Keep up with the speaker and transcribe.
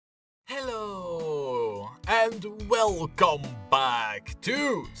and welcome back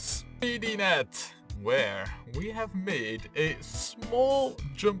to Speedynet, where we have made a small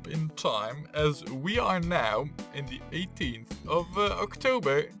jump in time as we are now in the 18th of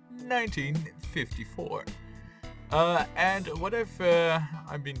October 1954. And what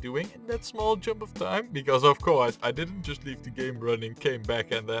I've been doing in that small jump of time, because of course I didn't just leave the game running, came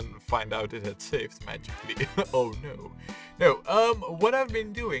back and then find out it had saved magically. Oh no. No, what I've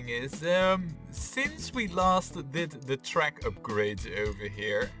been doing is, since we last did the track upgrades over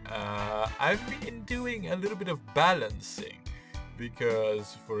here, I've been doing a little bit of balancing.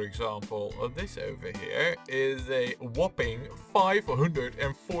 Because, for example, this over here is a whopping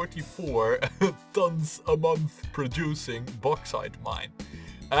 544 tons a month producing bauxite mine.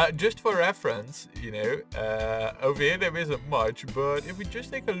 Just for reference, you know, over here there isn't much, but if we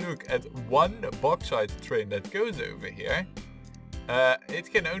just take a look at one bauxite train that goes over here, it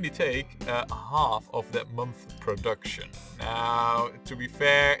can only take half of that month production. Now, to be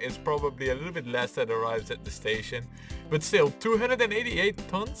fair, it's probably a little bit less that arrives at the station, but still, 288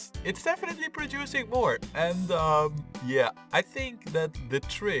 tons, it's definitely producing more. And yeah, I think that the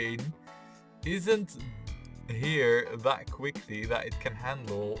train isn't here that quickly that it can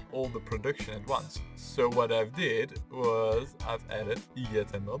handle all the production at once. So what I've did was I've added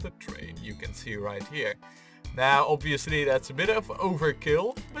yet another train, you can see right here. Now, obviously, that's a bit of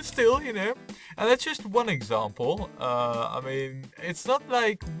overkill, but still, you know, and that's just one example. I mean, it's not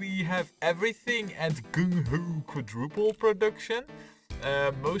like we have everything at gung-ho quadruple production.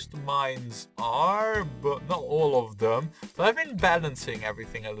 Most mines are, but not all of them. So I've been balancing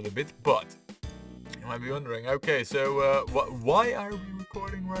everything a little bit, but you might be wondering, okay, so why are we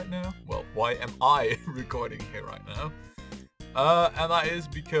recording right now? Well, why am I recording here right now? And that is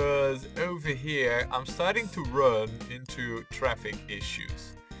because over here I'm starting to run into traffic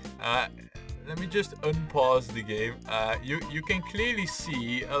issues. Let me just unpause the game. You can clearly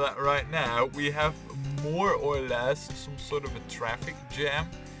see that right now we have more or less some sort of a traffic jam,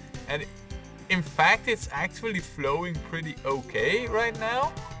 and in fact it's actually flowing pretty okay right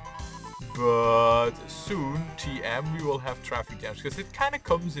now. But soon, TM, we will have traffic jams because it kind of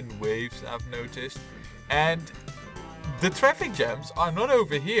comes in waves, I've noticed. And the traffic jams are not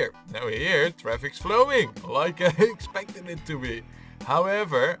over here. No, here traffic's flowing like I expected it to be.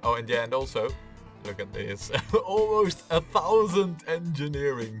 However, oh, and yeah, and also look at this, almost 1,000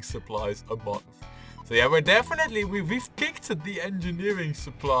 engineering supplies a month. So yeah, we've kicked the engineering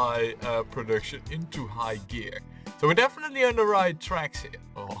supply production into high gear. So we're definitely on the right tracks here.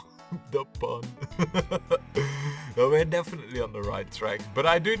 Oh, the pun. No, we're definitely on the right track, but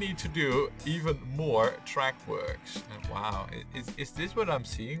I do need to do even more track works. And wow, is this what I'm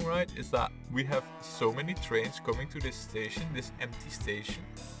seeing right? Is that we have so many trains coming to this station, this empty station?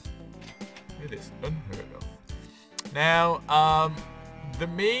 It is unheard of. Now, the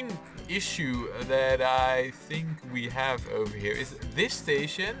main issue that I think we have over here is this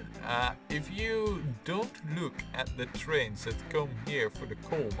station. If you don't look at the trains that come here for the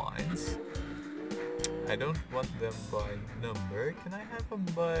coal mines, I don't want them by number. Can I have them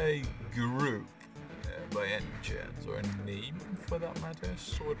by group? By any chance, or a name for that matter?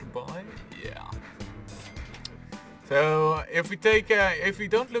 Sort by? Yeah. So if we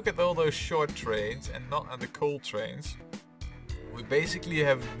don't look at all those short trains and not at the coal trains, we basically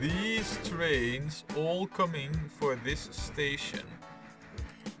have these trains all coming for this station,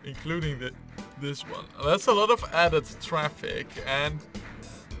 including this one. That's a lot of added traffic, and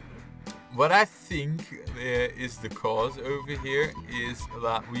what I think is the cause over here is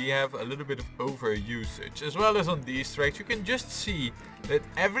that we have a little bit of over usage, as well as on these tracks. You can just see that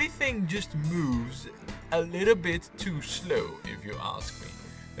everything just moves a little bit too slow, if you ask me.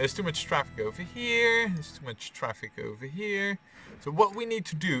 There's too much traffic over here, there's too much traffic over here. So what we need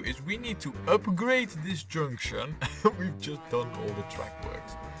to do is we need to upgrade this junction. We've just done all the track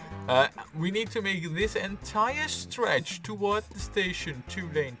works. We need to make this entire stretch toward the station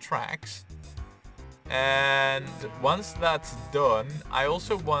 2-lane tracks. And once that's done, I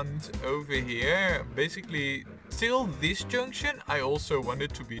also want over here, basically till this junction, I also want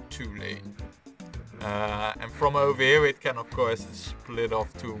it to be 2-lane. And from over here it can of course split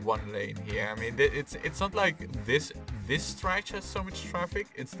off to 1 lane here. I mean, it's not like this stretch has so much traffic,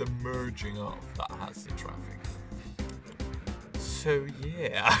 it's the merging of that has the traffic. So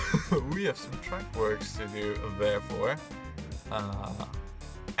yeah, we have some track works to do therefore.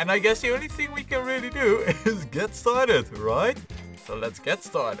 And I guess the only thing we can really do is get started, right? So let's get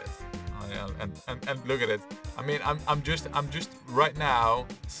started. Oh, yeah, and look at it. I mean, I'm just right now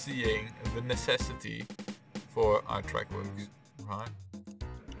seeing the necessity for our track works, right?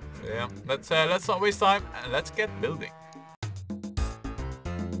 yeah, let's not waste time and let's get building.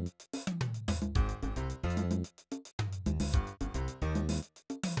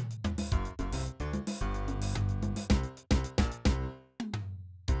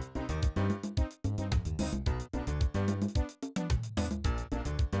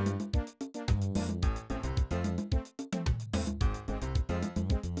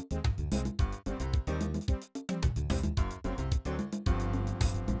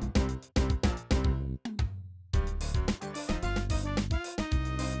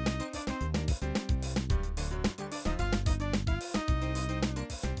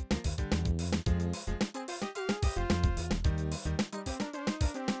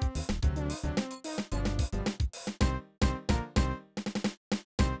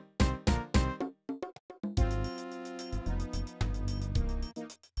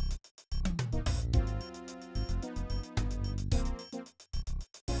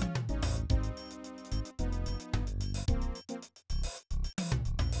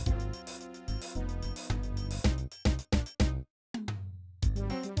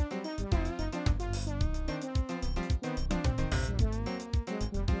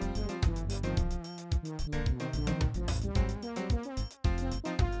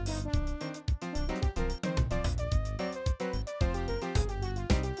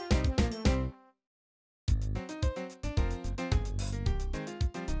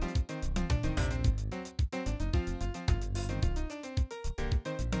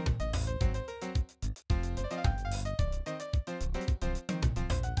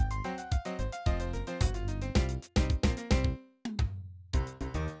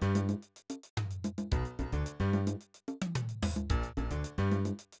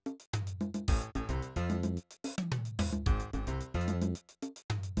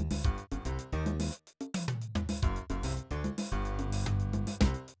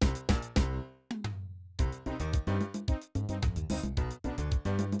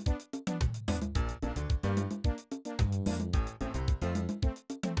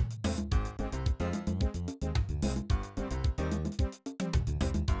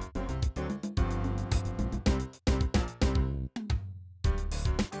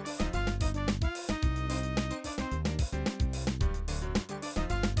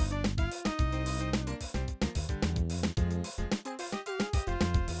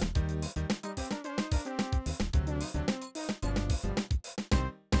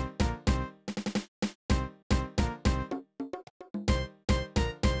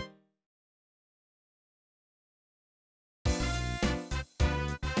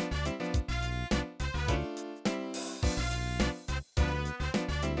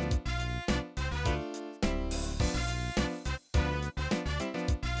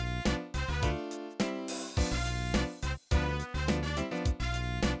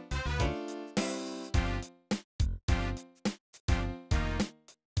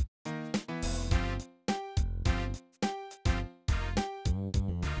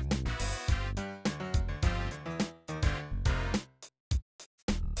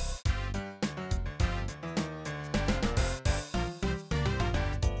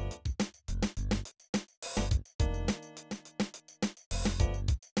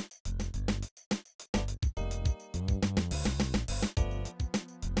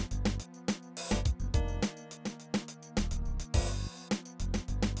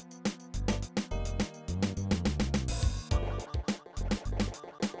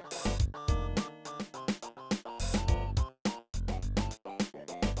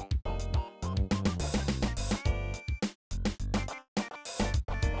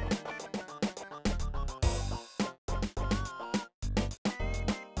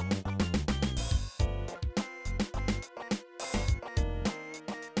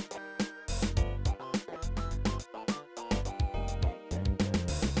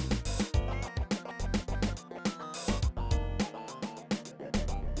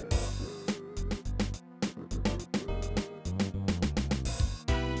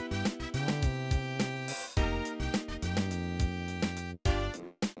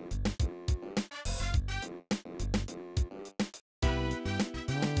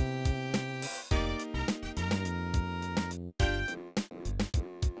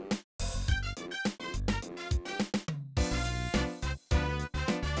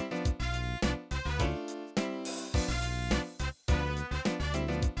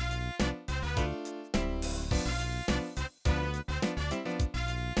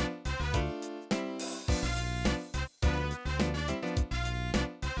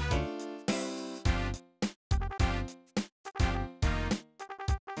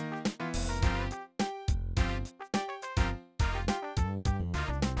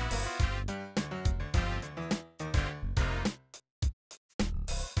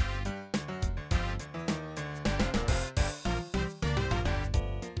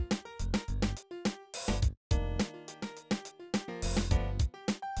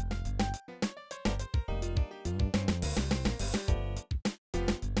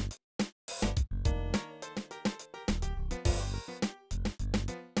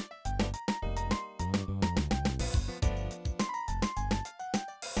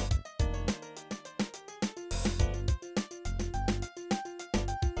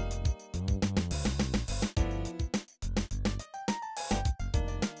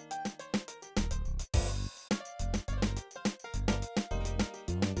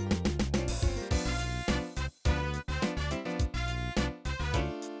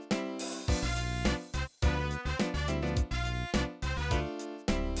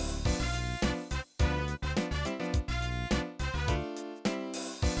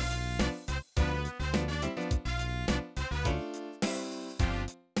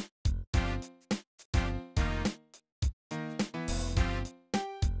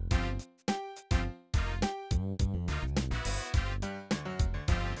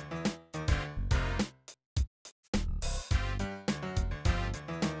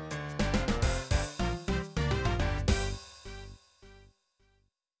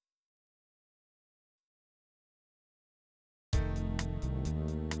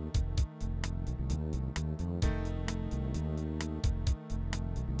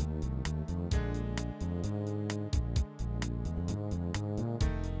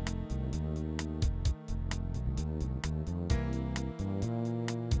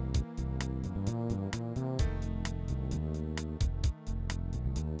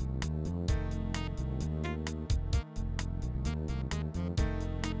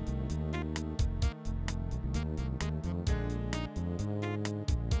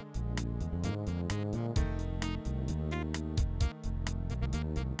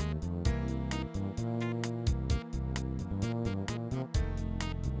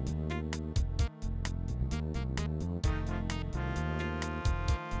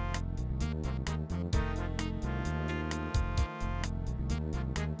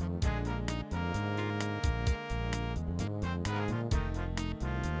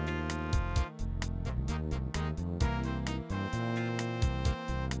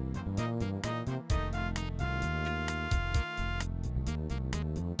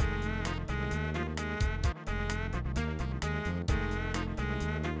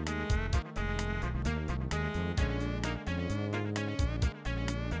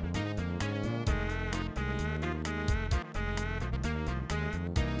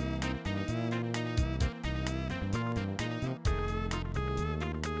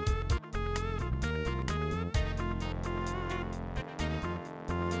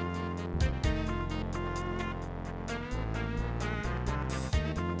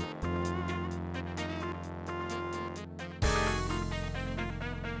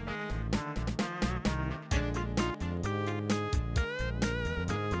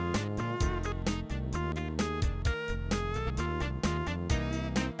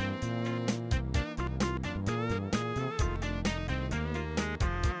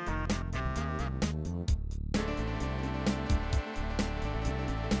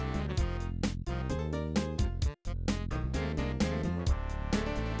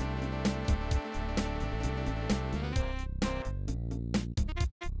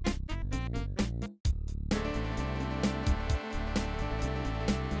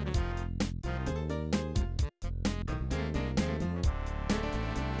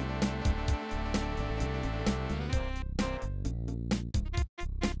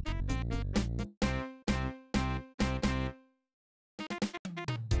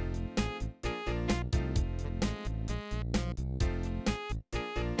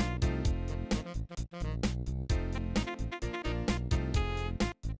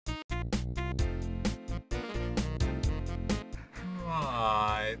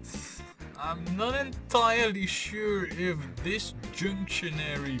 I'm not entirely sure if this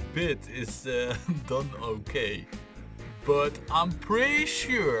junctionary bit is done okay. But I'm pretty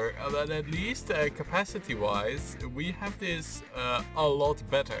sure that at least capacity wise we have this a lot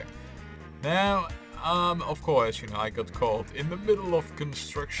better. Now of course, you know, I got caught in the middle of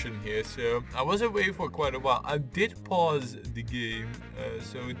construction here, so I was away for quite a while. I did pause the game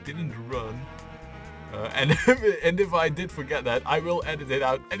so it didn't run, and if I did forget that, I will edit it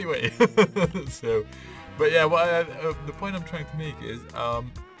out anyway. So but yeah, the point I'm trying to make is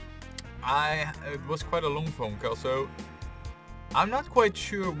it was quite a long phone call, so I'm not quite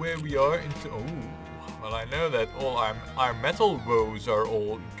sure where we are into. Well, I know that all our metal woes are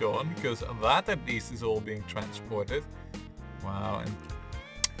all gone, because that at least is all being transported. Wow, and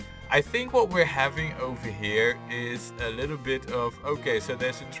I think what we're having over here is a little bit of, okay, so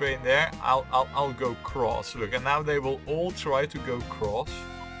there's a train there, I'll go cross. Look, and now they will all try to go cross.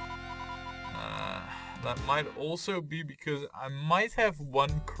 That might also be because I might have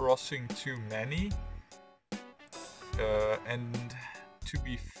one crossing too many. And to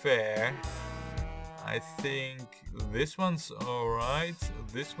be fair, I think this one's alright,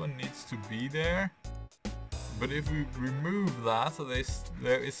 this one needs to be there. But if we remove that,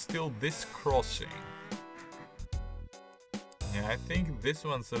 there is still this crossing. Yeah, I think this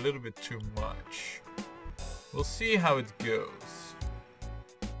one's a little bit too much. We'll see how it goes.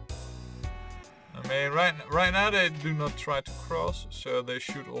 I mean, right now they do not try to cross, so they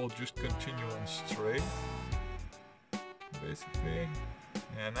should all just continue on straight. Basically,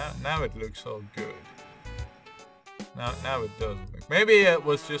 yeah. Now it looks all good. Now it does look. Maybe it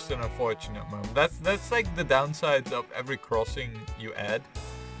was just an unfortunate moment. That's like the downsides of every crossing you add.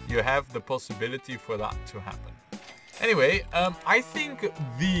 You have the possibility for that to happen. Anyway, I think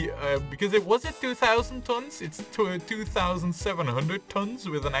because it was at 2,000 tons, it's 2,700 tons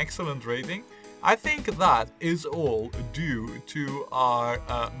with an excellent rating. I think that is all due to our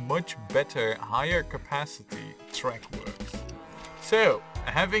much better, higher capacity track works. So,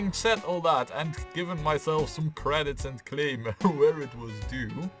 having said all that and given myself some credits and claim where it was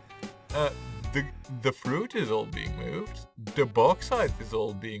due, the fruit is all being moved, the bauxite is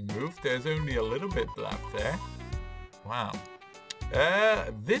all being moved, there's only a little bit left there. Wow.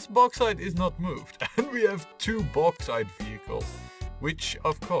 This bauxite is not moved, and we have 2 bauxite vehicles. Which,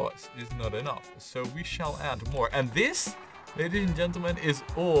 of course, is not enough. So we shall add more. And this, ladies and gentlemen, is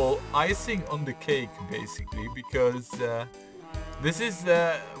all icing on the cake, basically. Because this is...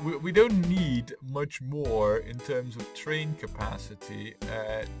 we don't need much more in terms of train capacity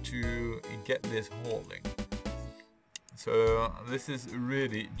to get this hauling. So this is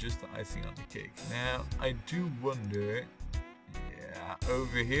really just the icing on the cake. Now, I do wonder... Yeah,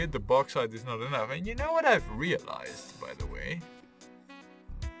 over here, the bauxite is not enough. And you know what I've realized, by the way?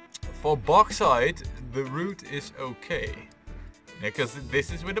 For bauxite, the route is okay, because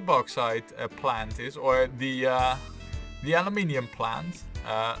this is where the bauxite plant is, or the aluminium plant.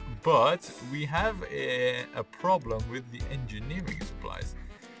 But we have a problem with the engineering supplies,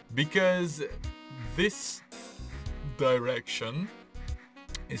 because this direction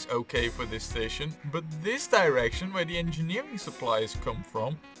is okay for this station, but this direction where the engineering supplies come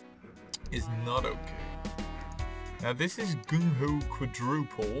from is not okay. Now this is gung-ho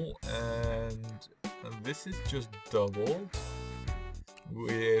quadruple, and this is just doubled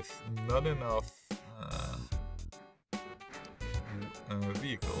with not enough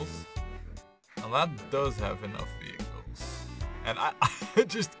vehicles, and that does have enough vehicles. And I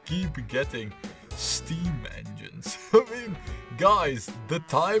just keep getting steam engines. I mean, guys, the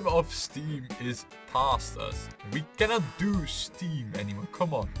time of steam is past us. We cannot do steam anymore.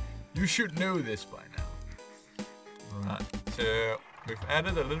 Come on, you should know this by now. Right, so we've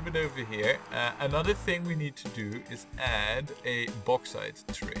added a little bit over here. Another thing we need to do is add a bauxite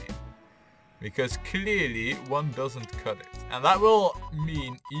train, because clearly one doesn't cut it, and that will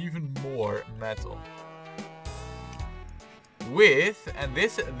mean even more metal. And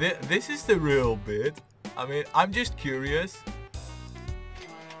this is the real bit. I mean, I'm just curious.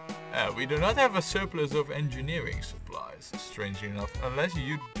 We do not have a surplus of engineering supplies, strangely enough, unless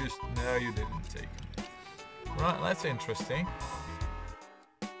you just... No, you didn't take them. Right, that's interesting.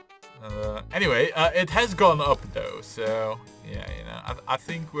 Anyway, it has gone up though, so yeah, you know, I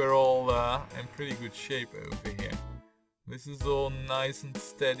think we're all in pretty good shape over here. This is all nice and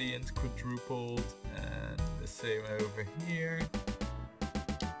steady and quadrupled, and the same over here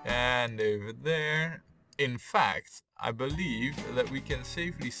and over there. In fact, I believe that we can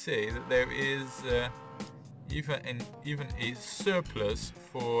safely say that there is even a surplus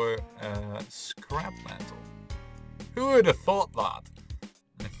for scrap metal. Who would have thought that?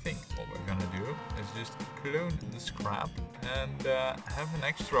 I think what we're gonna Let's just clone the scrap and have an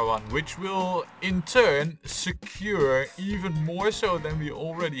extra one, which will in turn secure even more so than we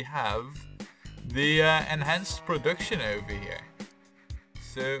already have the enhanced production over here.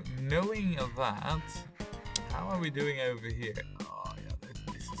 So knowing that, how are we doing over here? Oh yeah,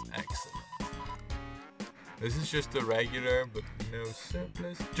 this is excellent. This is just a regular, but no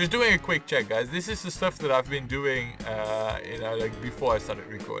surplus. Just doing a quick check, guys. This is the stuff that I've been doing, you know, like before I started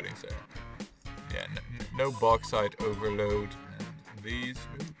recording. So yeah, no bauxite overload. And these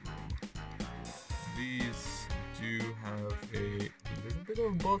do have a little bit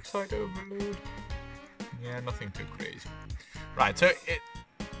of bauxite overload. Yeah, nothing too crazy. Right, so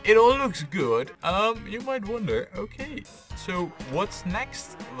it all looks good. You might wonder, okay, so what's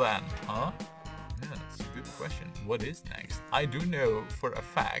next then, huh? Yeah, that's a good question. What is next? I do know for a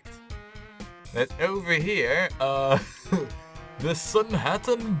fact that over here, the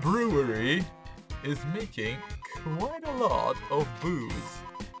Sunhattan Brewery is making quite a lot of booze.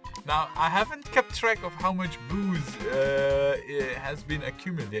 Now, I haven't kept track of how much booze it has been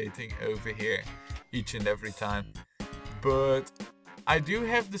accumulating over here each and every time, but I do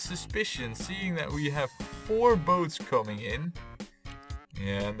have the suspicion, seeing that we have 4 boats coming in.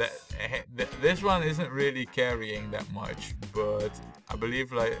 Yeah, this one isn't really carrying that much, but I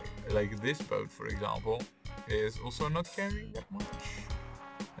believe like this boat, for example, is also not carrying that much.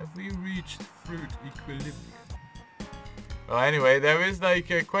 Have we reached fruit equilibrium? Well, anyway, there is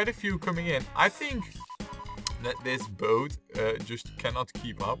like quite a few coming in. I think that this boat just cannot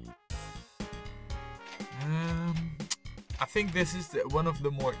keep up. I think this is one of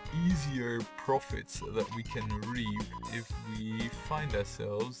the more easier profits that we can reap if we find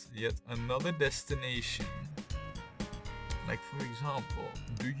ourselves yet another destination. Like, for example,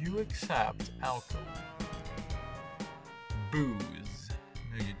 do you accept alcohol? Booze?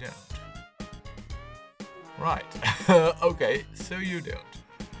 No, you don't. Right. Okay, so you don't.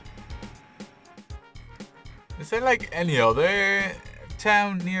 Is there like any other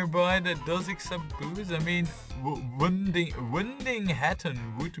town nearby that does accept booze? I mean, Wundinghattan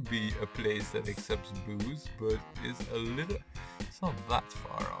would be a place that accepts booze, but it's not that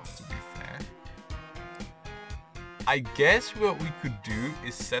far off, to be fair. I guess what we could do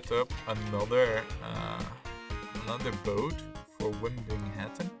is set up another boat for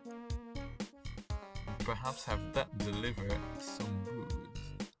Wundinghattan. Perhaps have that deliver some booze.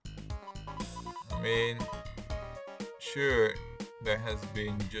 I mean, sure, there has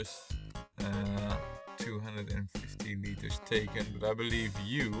been just 250 liters taken, but I believe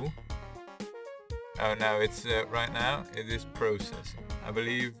you... Oh no, it's right now it is processing. I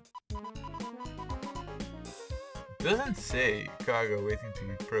believe... It doesn't say cargo waiting to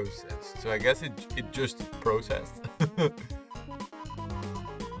be processed, so I guess it just processed.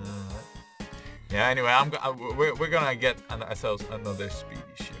 Yeah, anyway, we're gonna get ourselves another speedy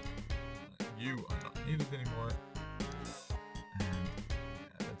ship. You are not needed anymore. And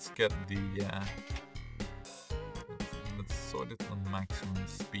yeah, let's get the let's sort it on maximum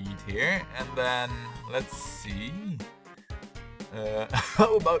speed here, and then let's see.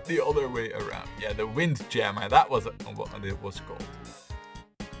 How about the other way around? Yeah, the Windjammer. That was what it was called.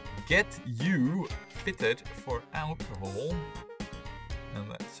 Get you fitted for alcohol. And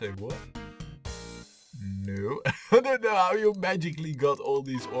let's say what? No. I don't know how you magically got all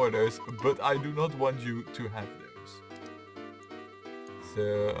these orders, but I do not want you to have those.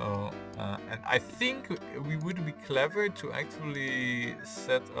 So, and I think we would be clever to actually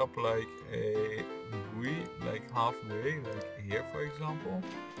set up like a buoy, like halfway, like here for example.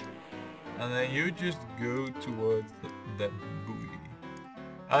 And then you just go towards that buoy.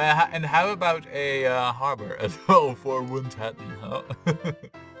 And how about a harbor as well for Wundhattan, huh?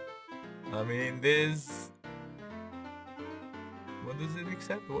 I mean, this... What does it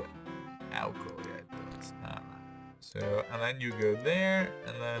accept? What? Alcohol, yeah, it does. Alright. So, and then you go there,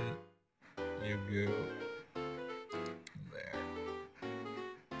 and then you go there.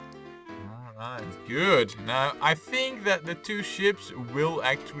 Alright, good. Now, I think that the 2 ships will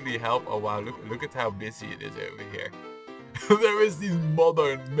actually help. Oh wow, look at how busy it is over here. There is these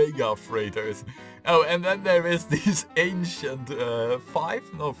modern mega freighters. Oh, and then there is these ancient 4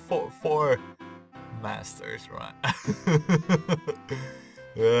 masters, right?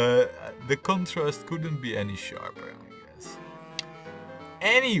 The contrast couldn't be any sharper, I guess.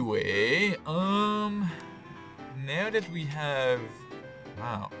 Anyway, now that we have...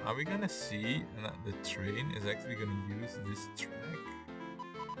 Wow, are we gonna see that the train is actually gonna use this track?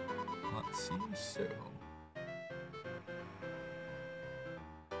 That seems so.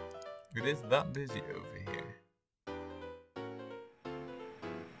 It is that busy over here.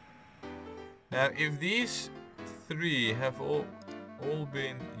 Now, if these three have all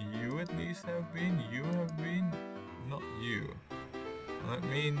been, you at least have been, you have been, not you. That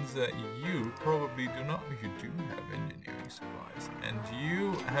means that you probably do not, you do have engineering supplies, and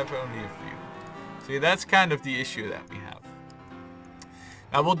you have only a few. See, that's kind of the issue that we have.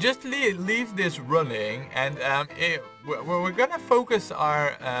 Now we'll just leave this running, and we're gonna focus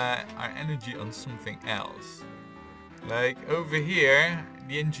our energy on something else. Like over here,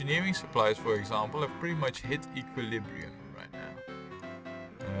 the engineering supplies, for example, have pretty much hit equilibrium right now.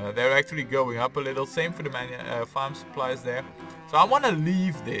 They're actually going up a little. Same for the farm supplies there. So I want to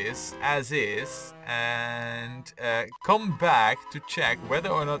leave this as is and come back to check whether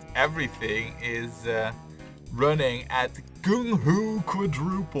or not everything is running at gung-ho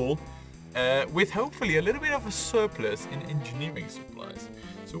quadruple with hopefully a little bit of a surplus in engineering supplies.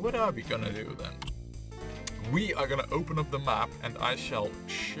 So what are we gonna do then? We are gonna open up the map and I shall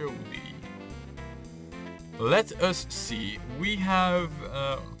show thee. Let us see. We have,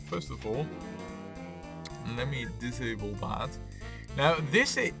 first of all, let me disable that. Now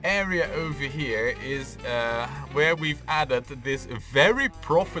this area over here is where we've added this very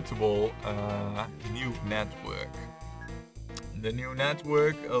profitable new network. The new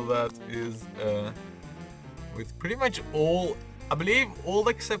network that is with pretty much all, I believe all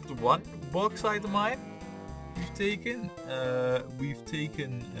except one bauxite mine we've taken. We've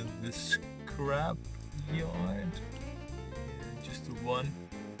taken the scrap yard, just the one,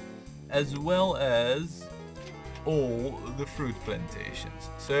 as well as all the fruit plantations.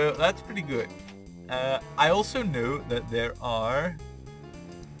 So that's pretty good. I also know that there are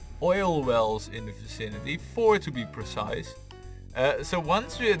oil wells in the vicinity, 4 to be precise. So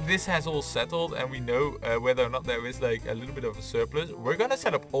once this has all settled and we know whether or not there is like a little bit of a surplus, we're gonna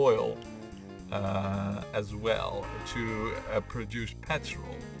set up oil as well to produce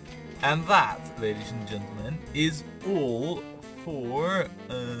petrol. And that, ladies and gentlemen, is all for,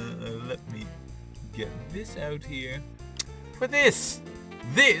 let me get this out here, for this.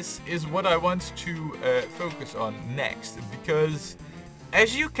 This is what I want to focus on next, because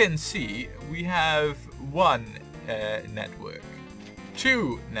as you can see, we have 1 network,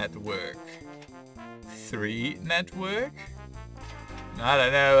 2 network, 3 network, I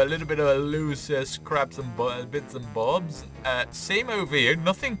don't know, a little bit of a loose scraps and bits and bobs. Same over here,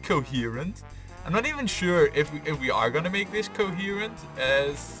 nothing coherent. I'm not even sure if we are gonna make this coherent,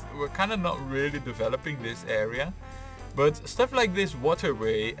 as we're kind of not really developing this area. But stuff like this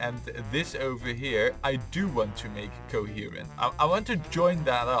waterway and this over here, I do want to make coherent. I want to join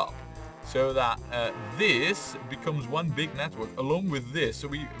that up so that this becomes one big network along with this. So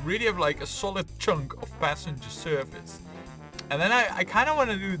we really have like a solid chunk of passenger service. And then I kind of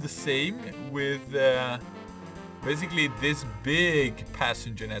want to do the same with basically this big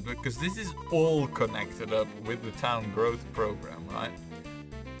passenger network, because this is all connected up with the town growth program, right?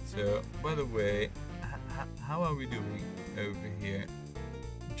 So, by the way, how are we doing over here?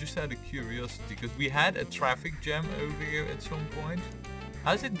 Just out of curiosity, because we had a traffic jam over here at some point.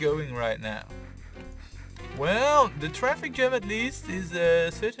 How's it going right now? Well, the traffic jam at least is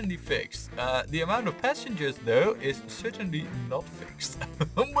certainly fixed. The amount of passengers though is certainly not fixed.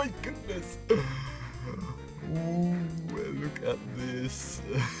 Oh my goodness! Ooh, look at this.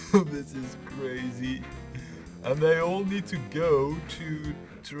 This is crazy. And they all need to go to...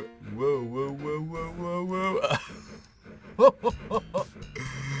 Whoa, whoa, whoa, whoa, whoa, whoa.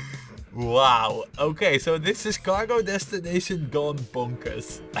 Wow. Okay, so this is cargo destination gone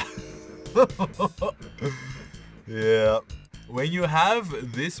bonkers. Yeah, when you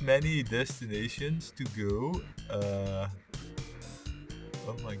have this many destinations to go, oh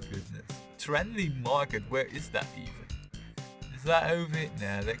my goodness. Trenley Market, where is that even? Is that over?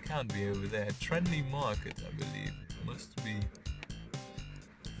 Nah, that can't be over there. Trenley Market, I believe. It must be.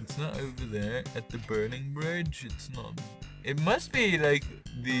 It's not over there at the Burning Bridge. It's not. It must be like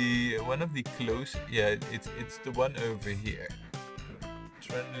the one of the close. Yeah, it's the one over here.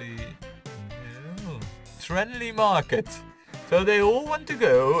 Trenley. No. Trenley Market. So they all want to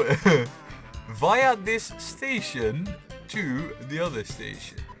go via this station to the other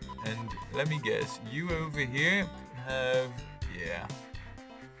station. And let me guess, you over here have, yeah.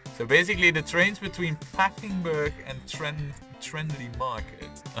 So basically the trains between Pfaffenberg and Trenley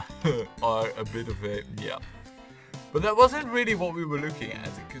Market are a bit of a, yeah. But that wasn't really what we were looking at,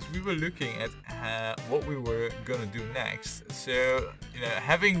 because we were looking at what we were gonna do next. So, you know,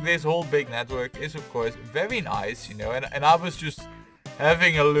 having this whole big network is of course very nice, you know, and I was just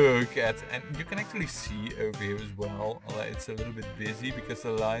having a look at, and you can actually see over here as well, it's a little bit busy because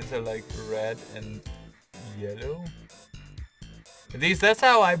the lines are like red and yellow. At least that's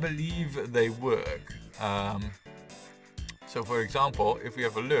how I believe they work. So for example, if we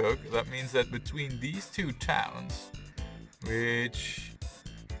have a look, that means that between these two towns, which,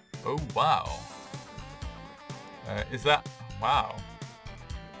 oh wow, is that, wow.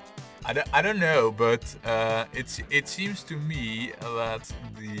 I don't know, but it seems to me that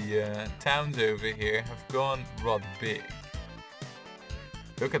the towns over here have gone rather big.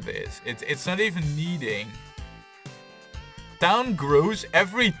 Look at this. It's not even needing. Town grows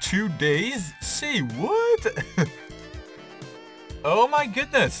every 2 days? Say what? Oh my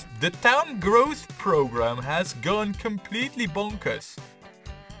goodness. The town growth program has gone completely bonkers.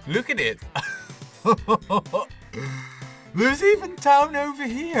 Look at it. There's even town over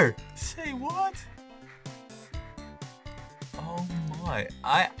here. Say what? Oh my.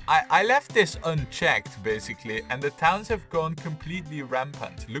 I left this unchecked basically, and the towns have gone completely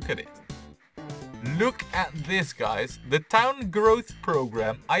rampant. Look at it. Look at this, guys. The town growth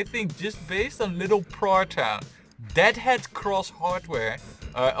program, I think just based on Little Protown, Deadhead Cross Hardware,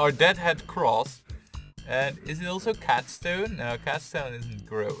 or Deadhead Cross, and is it also Catstone? No, Catstone isn't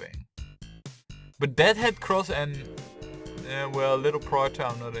growing. But Deadhead Cross and well, Little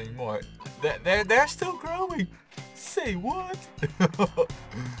Protown not anymore. They're still growing. Say what?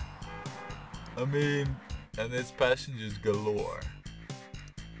 I mean, and it's passengers galore.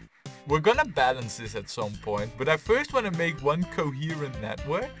 We're gonna balance this at some point, but I first want to make one coherent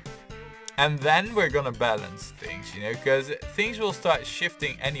network, and then we're gonna balance things, you know, because things will start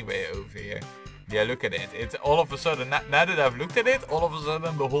shifting anyway over here. Yeah, look at it. It's all of a sudden, now that I've looked at it, all of a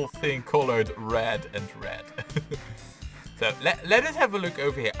sudden the whole thing colored red and red. So let us have a look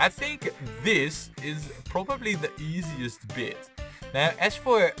over here. I think this is probably the easiest bit. Now, as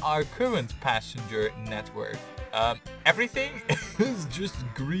for our current passenger network, everything is just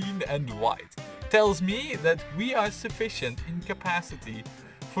green and white. Tells me that we are sufficient in capacity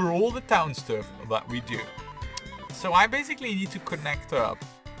for all the town stuff that we do. So I basically need to connect up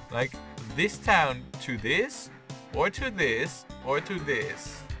like this town to this, or to this, or to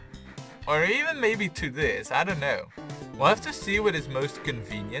this. Or even maybe to this, I don't know. We'll have to see what is most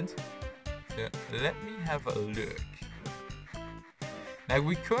convenient. So let me have a look. Now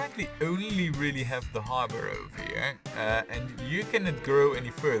we currently only really have the harbor over here. And you cannot grow any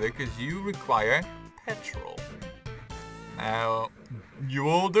further because you require petrol. Now, you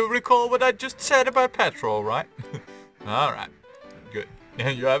all do recall what I just said about petrol, right? Alright, good.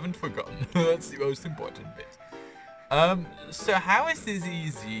 You haven't forgotten. That's the most important bit. So how is this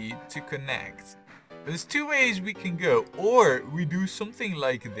easy to connect? There's two ways we can go. Or we do something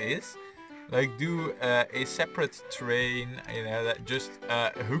like this. Like do a separate train, you know, that just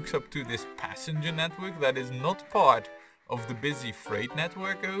hooks up to this passenger network that is not part of the busy freight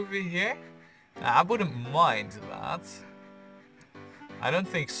network over here. Now, I wouldn't mind that. I don't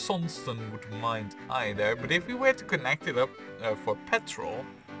think Sonston would mind either. But if we were to connect it up for petrol,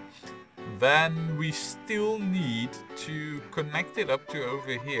 then we still need to connect it up to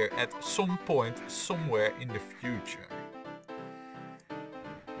over here at some point somewhere in the future.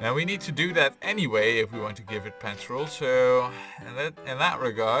 Now we need to do that anyway if we want to give it petrol, so in that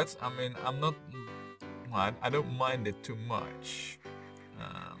regard, I mean, I don't mind it too much.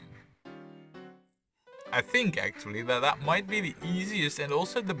 I think actually that might be the easiest and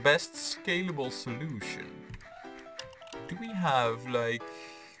also the best scalable solution. Do we have like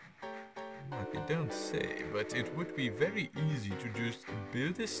I don't say, but it would be very easy to just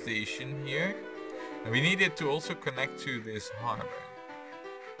build a station here. And we need it to also connect to this harbor.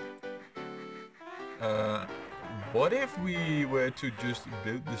 What if we were to just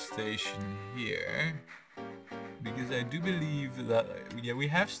build the station here? Because I do believe that, yeah, we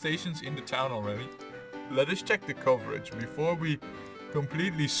have stations in the town already. Let us check the coverage before we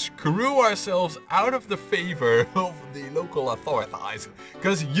completely screw ourselves out of the favor of the local authorities.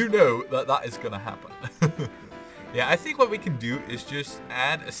 Because you know that is gonna happen. Yeah, I think what we can do is just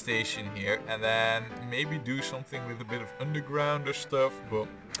add a station here and then maybe do something with a bit of underground or stuff, but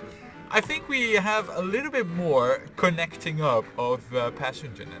I think we have a little bit more connecting up of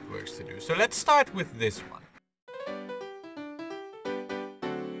passenger networks to do. So let's start with this one.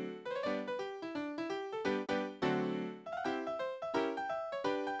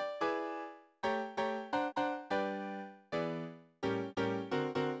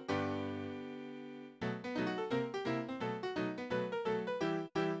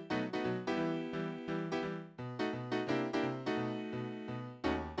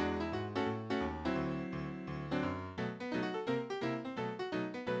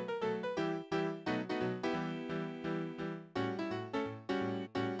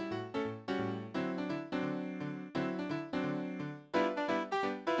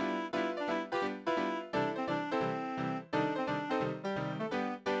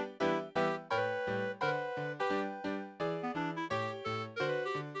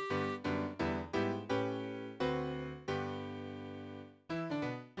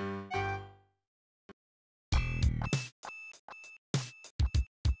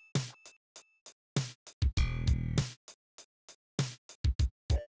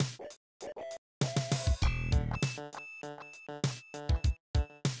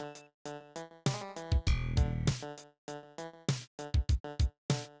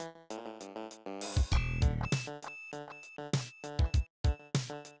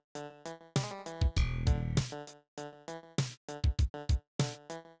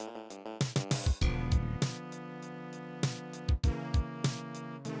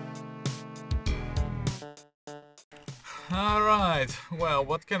 Alright, well,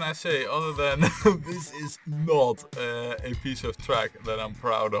 what can I say other than this is not a piece of track that I'm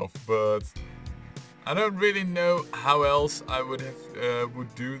proud of, but I don't really know how else I would have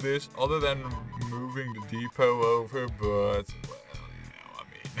would do this other than moving the depot over, but well, you know,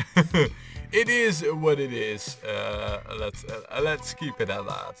 I mean, it is what it is. Let's keep it at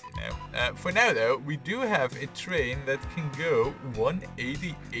that, you know. For now though, we do have a train that can go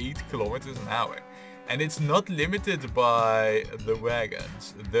 188 kilometers an hour. And it's not limited by the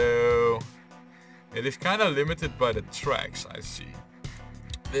wagons, though it is kind of limited by the tracks, I see.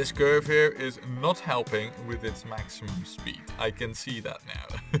 This curve here is not helping with its maximum speed. I can see that now.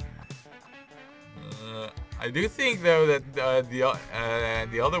 I do think though that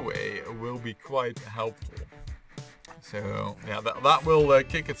the other way will be quite helpful. So yeah, that will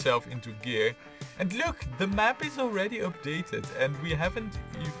kick itself into gear. And look, the map is already updated and we haven't...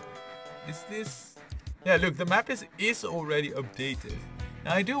 Is this... Yeah, look, the map is already updated.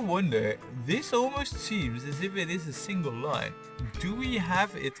 Now I do wonder, this almost seems as if it is a single line. Do we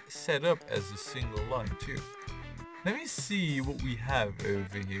have it set up as a single line too? Let me see what we have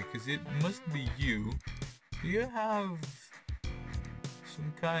over here, because it must be you. Do you have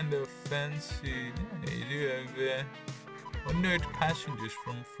some kind of fancy... Yeah, you do have 100 passengers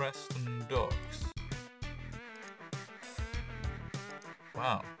from Preston Docks.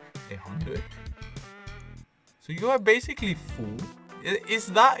 Wow, 100? So you are basically full? Is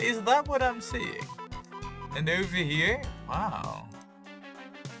that what I'm seeing? And over here, wow,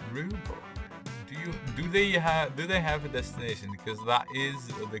 Rubo. Do they have a destination? Because that is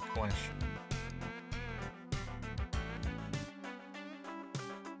the question.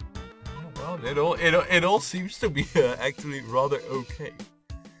 Oh, well, it all seems to be actually rather okay.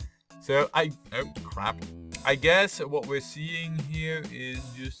 So oh crap. I guess what we're seeing here is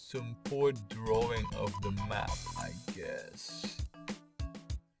just some poor drawing of the map, I guess.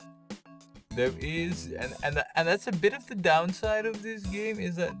 There is, and that's a bit of the downside of this game,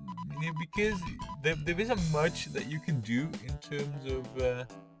 is that, you know, because there isn't much that you can do in terms of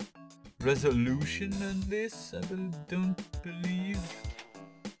resolution on this, I don't believe.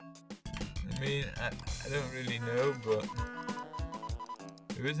 I mean, I don't really know, but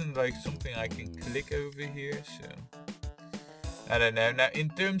there isn't like something I can click over here, so I don't know. Now in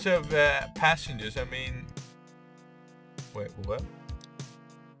terms of passengers, I mean, wait, what?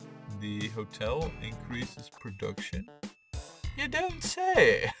 The hotel increases production? You don't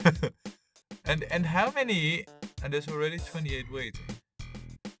say. and how many? And there's already 28 waiting.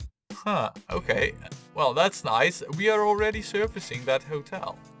 Huh, okay, well that's nice. We are already surfacing that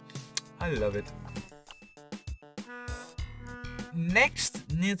hotel. I love it.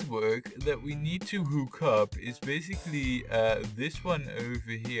 Next network that we need to hook up is basically this one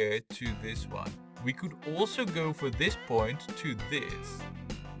over here to this one. We could also go for this point to this.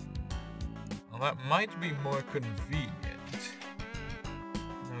 Well, that might be more convenient.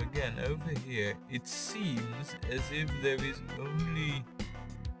 Now again, over here, it seems as if there is only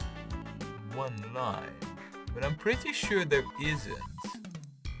one line, but I'm pretty sure there isn't.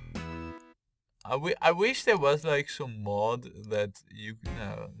 I wish there was like some mod that you could...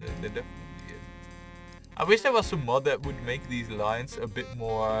 No, there definitely isn't. I wish there was some mod that would make these lines a bit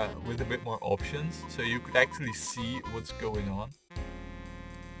more, with a bit more options, so you could actually see what's going on.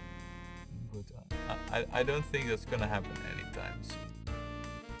 But I don't think that's gonna happen anytime soon.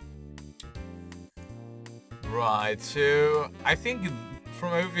 Right, so I think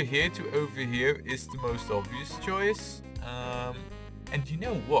from over here to over here is the most obvious choice. And you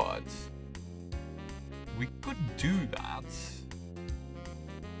know what? We could do that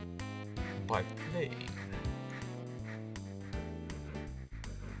by plane.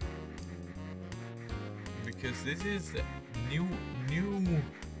 Because this is new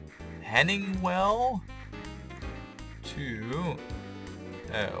Henningwell to...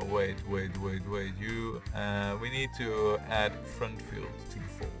 Oh, wait. We need to add front field to the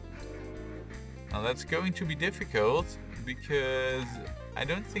fold. Now that's going to be difficult because I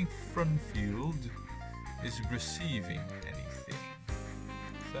don't think front field is receiving anything.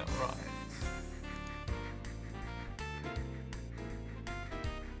 Is that right?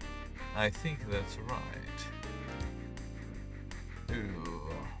 I think that's right.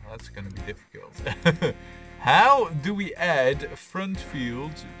 Ooh, that's gonna be difficult. How do we add front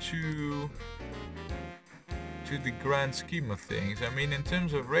field to the grand scheme of things? I mean, in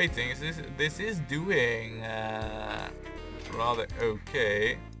terms of ratings, this is doing rather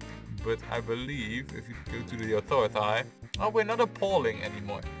okay, but I believe if you go to the authority, oh, we're not appalling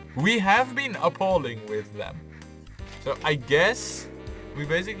anymore. We have been appalling with them, so I guess we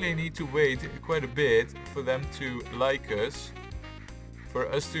basically need to wait quite a bit for them to like us, for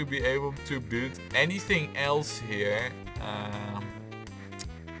us to be able to build anything else here.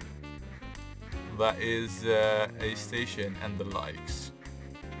 That is a station and the likes.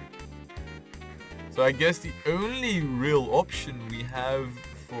 So I guess the only real option we have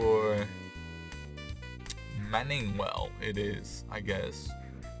for manning well, it is, I guess,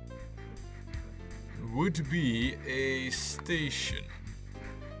 would be a station.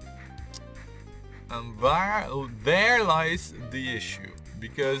 And there lies the issue,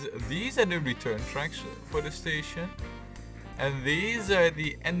 because these are the return tracks for the station. And these are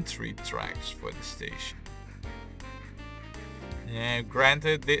the entry tracks for the station. Yeah,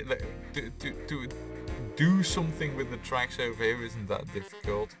 granted, to do something with the tracks over here isn't that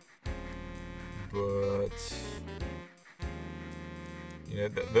difficult. But, you know,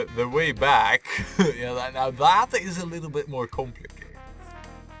 the way back, you know, now that is a little bit more complicated.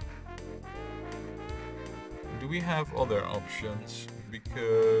 Do we have other options?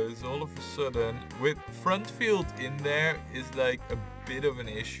 Because all of a sudden, with front field in there is like a bit of an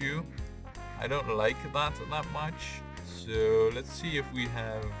issue. I don't like that much. So let's see if we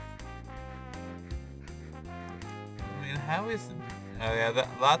have. I mean, how is it? Oh yeah,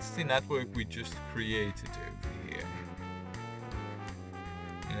 that's the network we just created over here.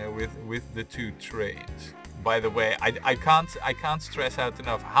 You know, with the two trains. By the way, I can't stress out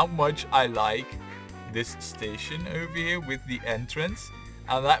enough how much I like this station over here with the entrance,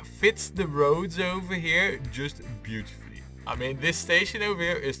 and that fits the roads over here just beautifully. I mean, this station over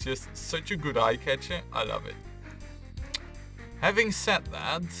here is just such a good eye catcher. I love it. Having said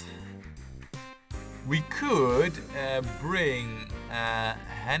that, we could bring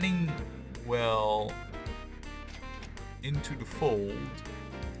Henningwell into the fold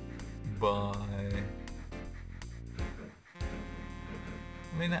by...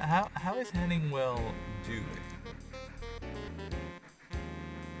 I mean, how is Henningwell doing?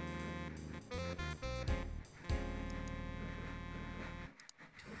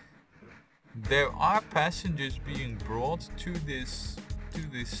 There are passengers being brought to this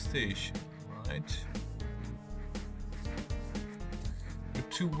station, right?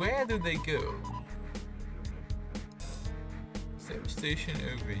 But to where do they go? Is there a station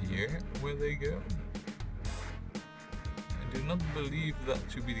over here where they go? I do not believe that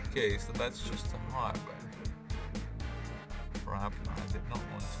to be the case, that that's just a harbor. Perhaps I did not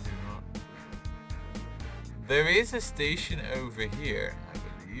want to do that. There is a station over here, I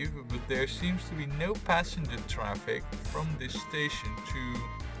believe, but there seems to be no passenger traffic from this station to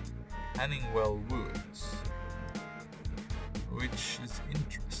Henningwell Woods, which is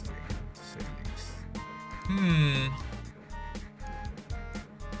interesting, to say the least.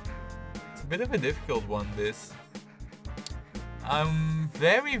 It's a bit of a difficult one, this. I'm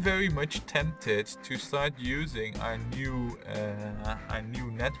very much tempted to start using our new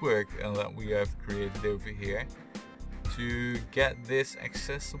network that we have created over here to get this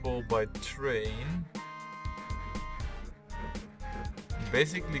accessible by train.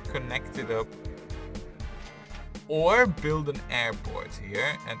 Basically connect it up, or build an airport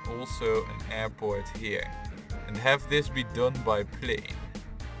here and also an airport here, and have this be done by plane.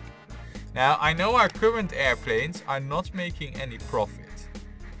 Now, I know our current airplanes are not making any profit,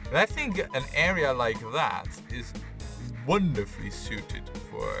 but I think an area like that is wonderfully suited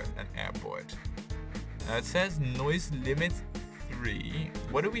for an airport. Now it says noise limit 3.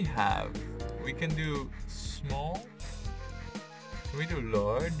 What do we have? We can do small. Can we do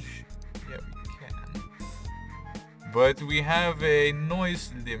large? Yeah, we can. But we have a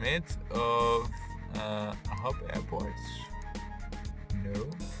noise limit of hub airports. No.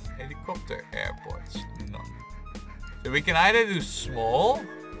 Helicopter airports, none. So we can either do small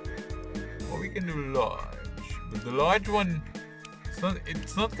or we can do large. But the large one,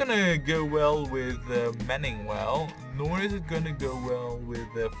 it's not gonna go well with Manningwell, nor is it gonna go well with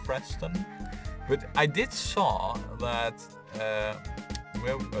Preston. But I did saw that the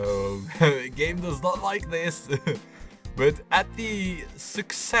game does not like this. But at the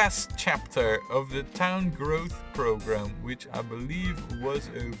success chapter of the town growth program, which I believe was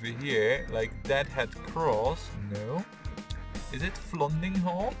over here, like Deadhead Cross, no. Is it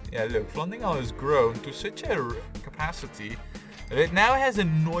Flondinghall? Yeah, look, Flondinghall has grown to such a capacity But it now has a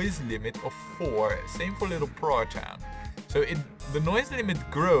noise limit of 4. Same for Little Praw Town. So the noise limit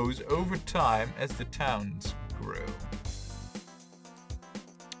grows over time as the towns grow.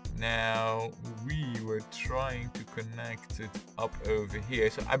 Now, we were trying to connect it up over here.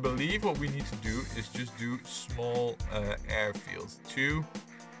 So I believe what we need to do is just do small airfields. 2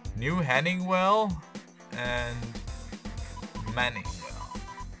 New Hanningwell and Manningwell.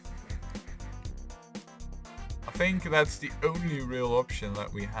 I think that's the only real option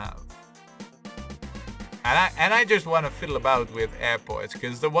that we have. And I just want to fiddle about with airports,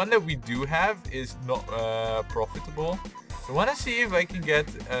 because the one that we do have is not profitable. So I want to see if I can get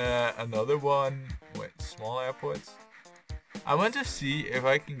another one. Wait, small airports? I want to see if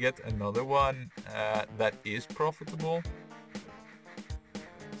I can get another one that is profitable.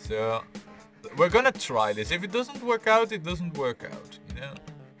 So we're gonna try this. If it doesn't work out, it doesn't work out, you know?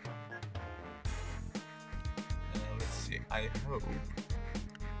 Let's see. I hope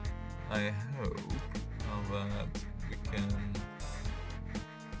that we can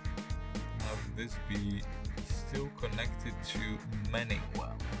have this be still connected to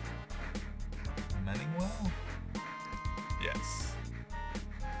Manningwell. Manningwell? Yes.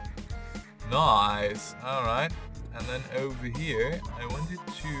 Nice. Alright. And then over here, I wanted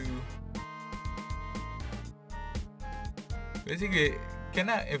to... Basically,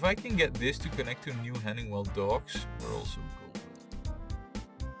 if I can get this to connect to New Hanningwell Docks, we're also golden.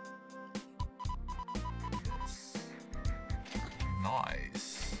 Yes.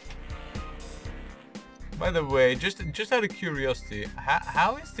 Nice. By the way, just out of curiosity,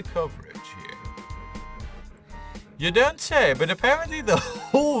 how is the coverage here? You don't say, but apparently the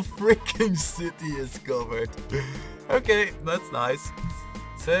whole freaking city is covered. Okay, that's nice.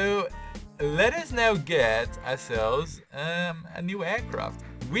 So let us now get ourselves a new aircraft.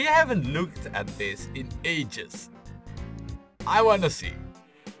 We haven't looked at this in ages. I want to see.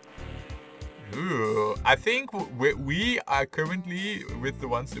 Ooh, I think we are currently, with the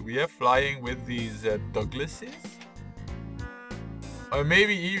ones that we are flying with these Douglases. Or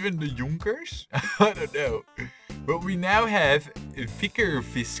maybe even the Junkers. I don't know. But we now have a Vicker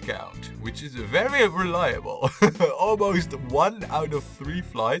Viscount, which is very reliable. Almost 1 out of 3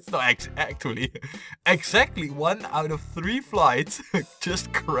 flights. No, actually, exactly 1 out of 3 flights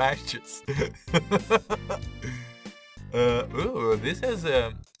just crashes. Oh, this has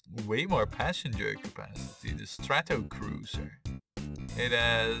way more passenger capacity. The Strato Cruiser. It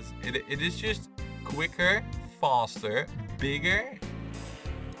is just quicker, faster, bigger,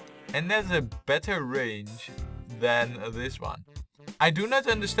 and has a better range than this one. I do not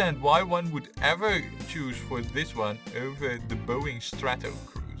understand why one would ever choose for this one over the Boeing Strato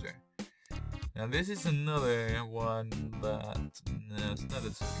Cruiser. Now this is another one that no, it's not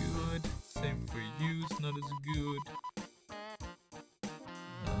as good. Same for you, it's not as good.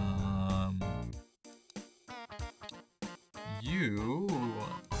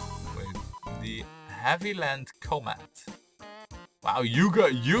 Wait, the Heavyland Comet. Wow, you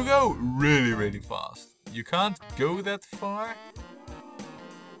go really fast. You can't go that far?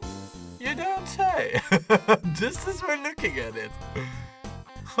 You don't say. Just as we're looking at it.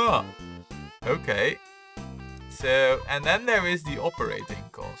 Huh. Okay. So, and then there is the operating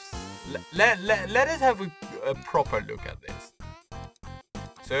cost. Let us have a proper look at this.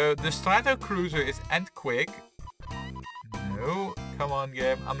 So, the Strato Cruiser is end quick. No, come on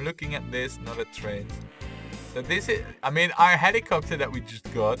game. I'm looking at this, not at trains. So this is, I mean, our helicopter that we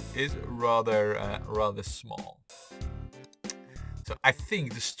just got is rather small. So I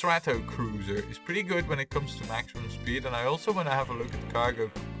think the Strato Cruiser is pretty good when it comes to maximum speed, and I also want to have a look at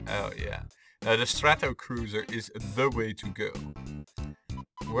cargo. Oh yeah, now the Strato Cruiser is the way to go.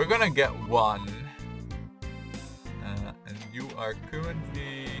 We're gonna get one, and you are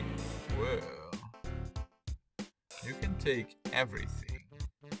currently, whoa, you can take everything.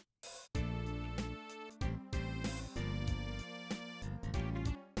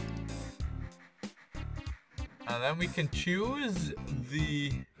 And then we can choose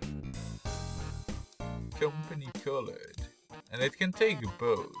the company colored. And it can take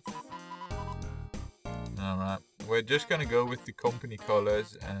both. Alright, we're just gonna go with the company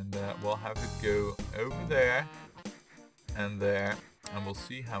colors, and we'll have it go over there and there, and we'll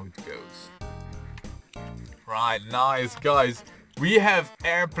see how it goes. Right, nice guys. We have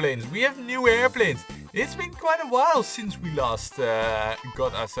airplanes. We have new airplanes. It's been quite a while since we last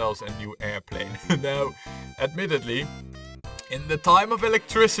got ourselves a new airplane. Now, admittedly, in the time of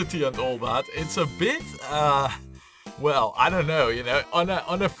electricity and all that, it's a bit, well, I don't know, you know, on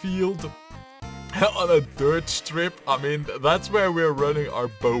a field on a dirt strip. I mean, that's where we're running our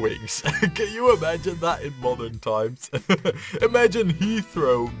Boeings. Can you imagine that in modern times? Imagine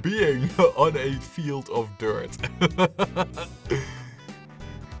Heathrow being on a field of dirt.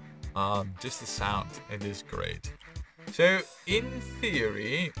 Just the sound, it is great. So, in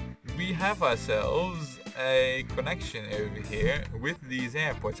theory, we have ourselves a connection over here with these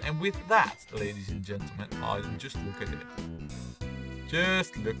airports. And with that, ladies and gentlemen, just look at it.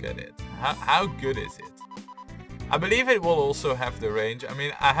 Just look at it. How good is it? I believe it will also have the range. I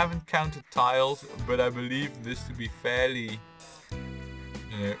mean, I haven't counted tiles, but I believe this to be fairly,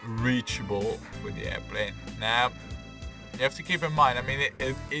 reachable for the airplane. Now, you have to keep in mind, I mean,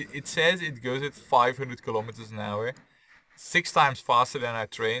 it says it goes at 500 kilometers an hour. 6 times faster than our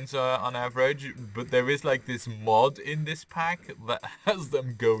trains on average, but there is like this mod in this pack that has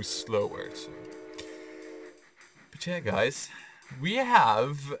them go slower. So. But yeah, guys, we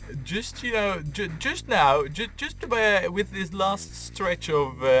have just just now with this last stretch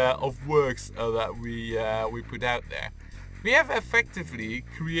of works that we put out there, we have effectively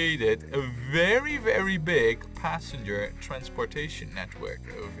created a very big passenger transportation network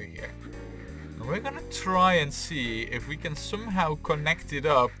over here. And we're gonna try and see if we can somehow connect it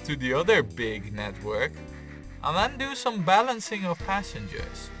up to the other big network and then do some balancing of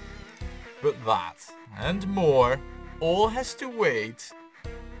passengers. But that and more all has to wait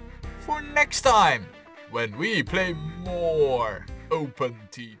for next time when we play more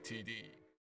OpenTTD.